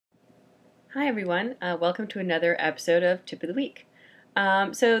Hi everyone, welcome to another episode of Tip of the Week.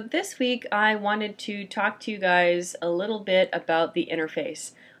 So this week I wanted to talk to you guys a little bit about the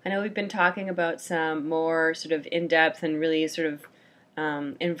interface. I know we've been talking about some more sort of in-depth and really sort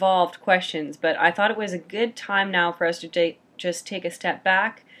of involved questions, but I thought it was a good time now for us to just take a step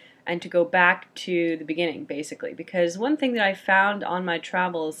back and to go back to the beginning basically, because one thing that I found on my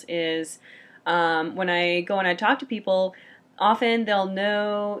travels is when I go and I talk to people, often they'll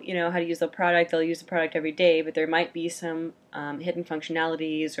know, how to use the product. They'll use the product every day, but there might be some hidden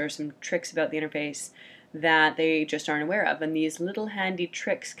functionalities or some tricks about the interface that they just aren't aware of. And these little handy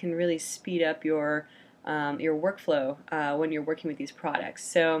tricks can really speed up your workflow when you're working with these products.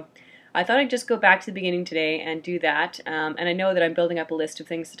 So I thought I'd just go back to the beginning today and do that. And I know that I'm building up a list of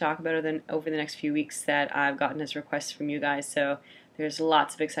things to talk about over the next few weeks that I've gotten as requests from you guys. So there's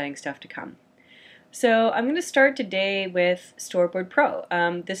lots of exciting stuff to come. So I'm going to start today with Storyboard Pro.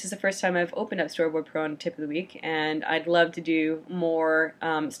 This is the first time I've opened up Storyboard Pro on Tip of the Week, and I'd love to do more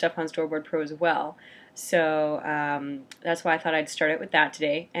stuff on Storyboard Pro as well. So that's why I thought I'd start out with that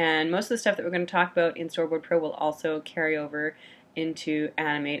today. And most of the stuff that we're going to talk about in Storyboard Pro will also carry over into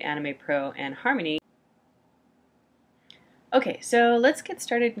Animate, Animate Pro, and Harmony. Okay, so let's get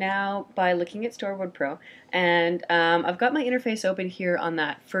started now by looking at Storyboard Pro, and I've got my interface open here on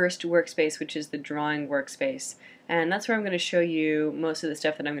that first workspace, which is the drawing workspace, and that's where I'm going to show you most of the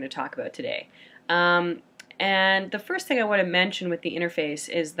stuff that I'm going to talk about today. And the first thing I want to mention with the interface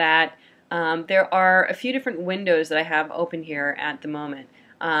is that there are a few different windows that I have open here at the moment.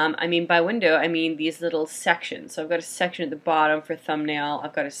 I mean, by window, I mean these little sections. So I've got a section at the bottom for thumbnail,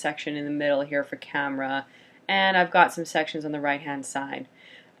 I've got a section in the middle here for camera, and I've got some sections on the right hand side.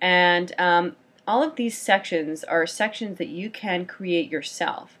 And all of these sections are sections that you can create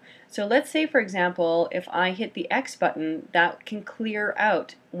yourself. So let's say, for example, if I hit the X button, that can clear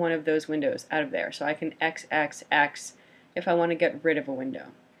out one of those windows out of there. So I can X, X, X if I want to get rid of a window.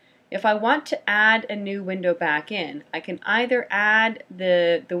 If I want to add a new window back in, I can either add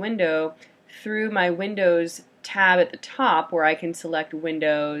the window through my Windows tab at the top, where I can select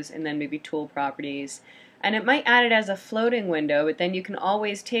Windows and then maybe Tool Properties. And it might add it as a floating window, but then you can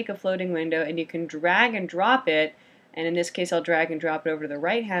always take a floating window and you can drag and drop it, and in this case I'll drag and drop it over to the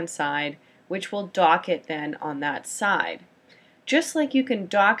right hand side, which will dock it then on that side. Just like you can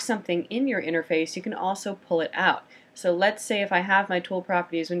dock something in your interface, you can also pull it out. So let's say if I have my Tool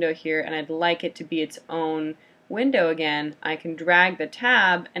Properties window here and I'd like it to be its own window again, I can drag the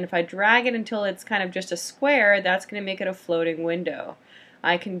tab, and if I drag it until it's kind of just a square, that's going to make it a floating window.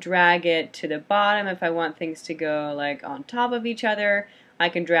 I can drag it to the bottom if I want things to go like on top of each other. I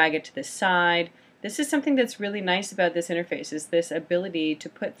can drag it to the side. This is something that's really nice about this interface, is this ability to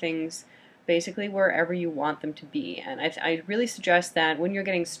put things basically wherever you want them to be. And I really suggest that when you're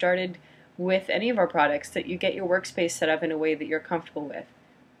getting started with any of our products, that you get your workspace set up in a way that you're comfortable with.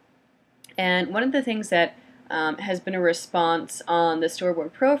 And one of the things that has been a response on the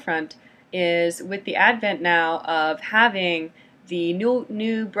Storyboard Pro front is with the advent now of having the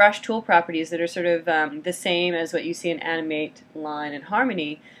new brush tool properties that are sort of the same as what you see in Animate, Line, and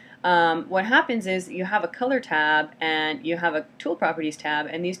Harmony. What happens is you have a color tab and you have a tool properties tab,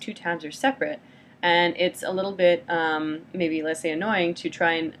 and these two tabs are separate, and it's a little bit maybe, let's say, annoying to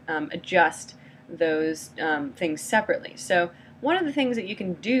try and adjust those things separately. So one of the things that you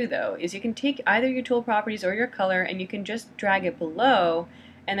can do though is you can take either your tool properties or your color and you can just drag it below,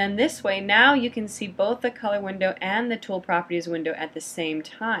 and then this way now you can see both the color window and the tool properties window at the same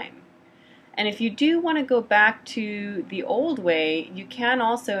time. And if you do want to go back to the old way, you can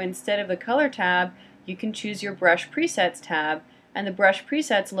also, instead of the color tab, you can choose your brush presets tab, and the brush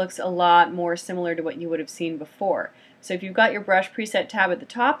presets looks a lot more similar to what you would have seen before. So if you've got your brush preset tab at the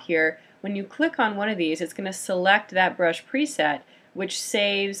top here, when you click on one of these, it's going to select that brush preset, which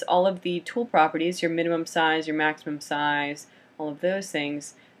saves all of the tool properties, your minimum size, your maximum size, all of those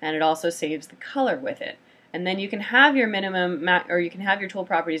things, and it also saves the color with it. And then you can have your minimum or you can have your tool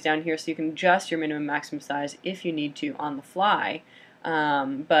properties down here, so you can adjust your minimum maximum size if you need to on the fly.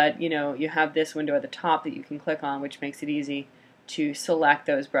 But you have this window at the top that you can click on, which makes it easy to select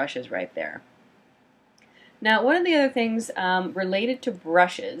those brushes right there. Now, one of the other things related to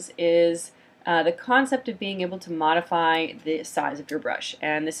brushes is the concept of being able to modify the size of your brush,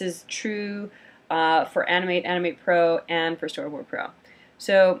 and this is true for Animate, Animate Pro, and for Storyboard Pro.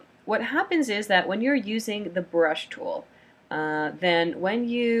 So what happens is that when you're using the brush tool, then when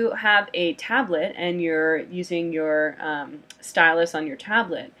you have a tablet and you're using your stylus on your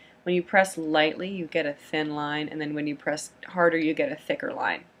tablet, when you press lightly you get a thin line, and then when you press harder you get a thicker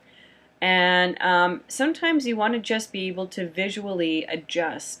line. And sometimes you want to just be able to visually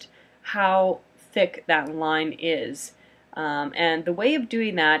adjust how thick that line is. And the way of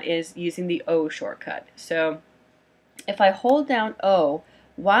doing that is using the O shortcut. So if I hold down O,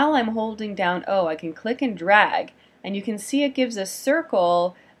 while I'm holding down O, I can click and drag, and you can see it gives a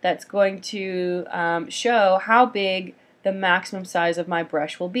circle that's going to show how big the maximum size of my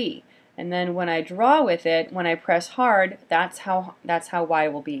brush will be. And then when I draw with it, when I press hard, that's how wide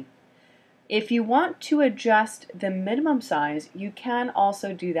it will be. If you want to adjust the minimum size, you can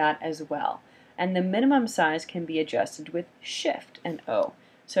also do that as well. And the minimum size can be adjusted with Shift and O.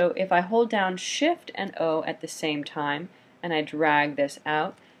 So if I hold down Shift and O at the same time and I drag this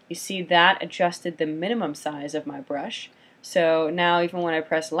out, you see that adjusted the minimum size of my brush. So now even when I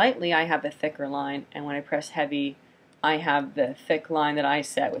press lightly, I have a thicker line, and when I press heavy, I have the thick line that I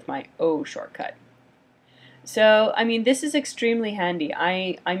set with my O shortcut. So, I mean, this is extremely handy.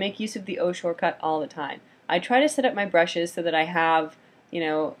 I make use of the O shortcut all the time. I try to set up my brushes so that I have,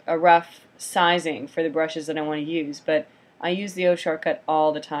 a rough sizing for the brushes that I want to use, but I use the O shortcut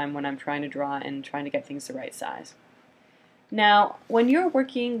all the time when I'm trying to draw and trying to get things the right size. Now, when you're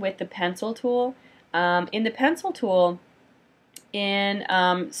working with the pencil tool, in the pencil tool, in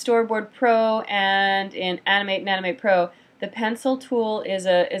Storyboard Pro and in Animate and Animate Pro, the pencil tool is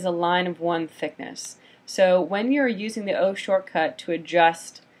a line of one thickness. So when you're using the O shortcut to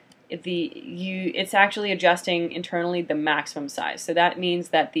adjust it's actually adjusting internally the maximum size. So that means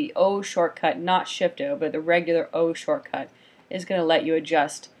that the O shortcut, not Shift O, but the regular O shortcut, is going to let you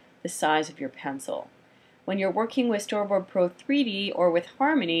adjust the size of your pencil. When you're working with Storyboard Pro 3D or with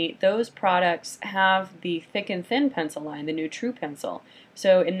Harmony, those products have the thick and thin pencil line, the new True Pencil.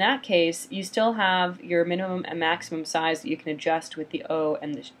 So in that case, you still have your minimum and maximum size that you can adjust with the O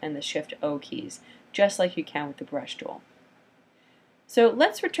and the Shift O keys, just like you can with the brush tool. So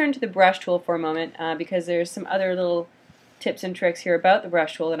let's return to the brush tool for a moment because there's some other little tips and tricks here about the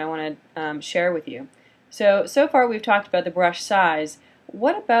brush tool that I want to share with you. So far we've talked about the brush size.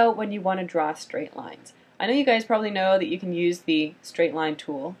 What about when you want to draw straight lines? I know you guys probably know that you can use the straight line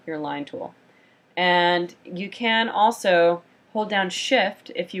tool, your line tool. And you can also hold down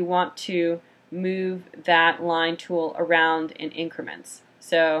Shift if you want to move that line tool around in increments.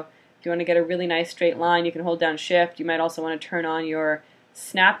 So if you want to get a really nice straight line, you can hold down Shift. You might also want to turn on your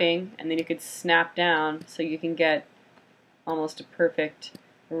snapping, and then you could snap down so you can get almost a perfect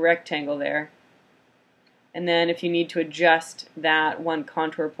rectangle there. And then if you need to adjust that one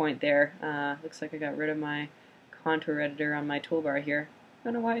contour point there, looks like I got rid of my contour editor on my toolbar here. I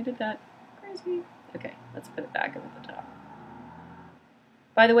don't know why I did that. Crazy. Okay, let's put it back up at the top.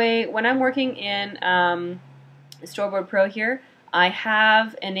 By the way, when I'm working in Storyboard Pro here, I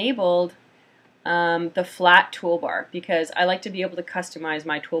have enabled the flat toolbar because I like to be able to customize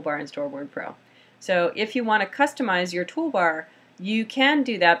my toolbar in Storyboard Pro. So if you want to customize your toolbar, you can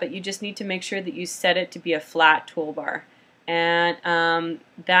do that, but you just need to make sure that you set it to be a flat toolbar. And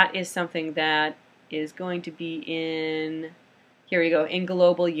that is something that is going to be in, here we go, in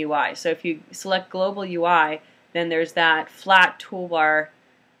Global UI. So if you select Global UI, then there's that flat toolbar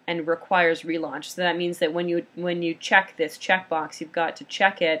and requires relaunch. So that means that when you check this checkbox, you've got to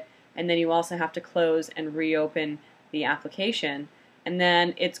check it, and then you also have to close and reopen the application. And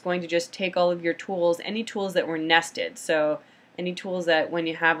then it's going to just take all of your tools, any tools that were nested. So any tools that when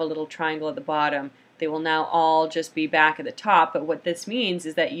you have a little triangle at the bottom, they will now all just be back at the top. But what this means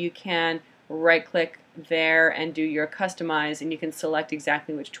is that you can right-click there and do your customize, and you can select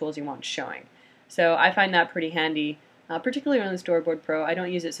exactly which tools you want showing. So I find that pretty handy. Particularly on the Storyboard Pro. I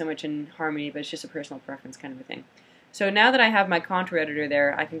don't use it so much in Harmony, but it's just a personal preference kind of a thing. So now that I have my contour editor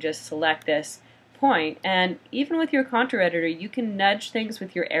there, I can just select this point, and even with your contour editor, you can nudge things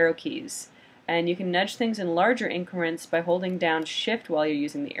with your arrow keys, and you can nudge things in larger increments by holding down Shift while you're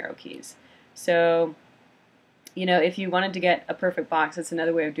using the arrow keys. So, if you wanted to get a perfect box, that's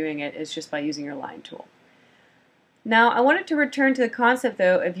another way of doing it, is just by using your line tool. Now, I wanted to return to the concept,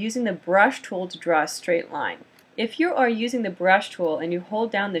 though, of using the brush tool to draw a straight line. If you are using the brush tool and you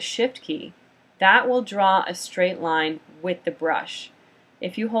hold down the Shift key, that will draw a straight line with the brush.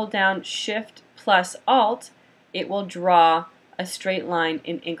 If you hold down Shift plus Alt, it will draw a straight line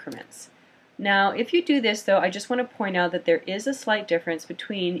in increments. Now, if you do this, though, I just want to point out that there is a slight difference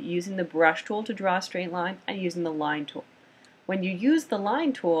between using the brush tool to draw a straight line and using the line tool. When you use the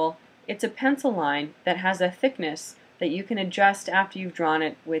line tool, it's a pencil line that has a thickness that you can adjust after you've drawn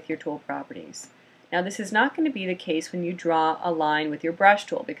it with your tool properties. Now, this is not going to be the case when you draw a line with your brush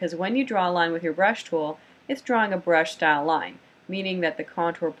tool, because when you draw a line with your brush tool, it's drawing a brush style line, meaning that the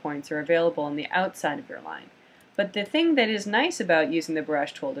contour points are available on the outside of your line. But the thing that is nice about using the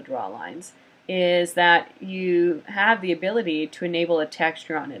brush tool to draw lines is that you have the ability to enable a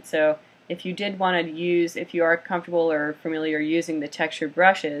texture on it. So if you did want to use, if you are comfortable or familiar using the texture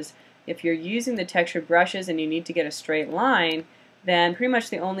brushes, if you're using the texture brushes and you need to get a straight line, then pretty much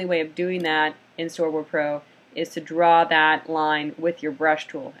the only way of doing that in Storyboard Pro is to draw that line with your brush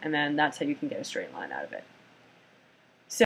tool, and then that's how you can get a straight line out of it.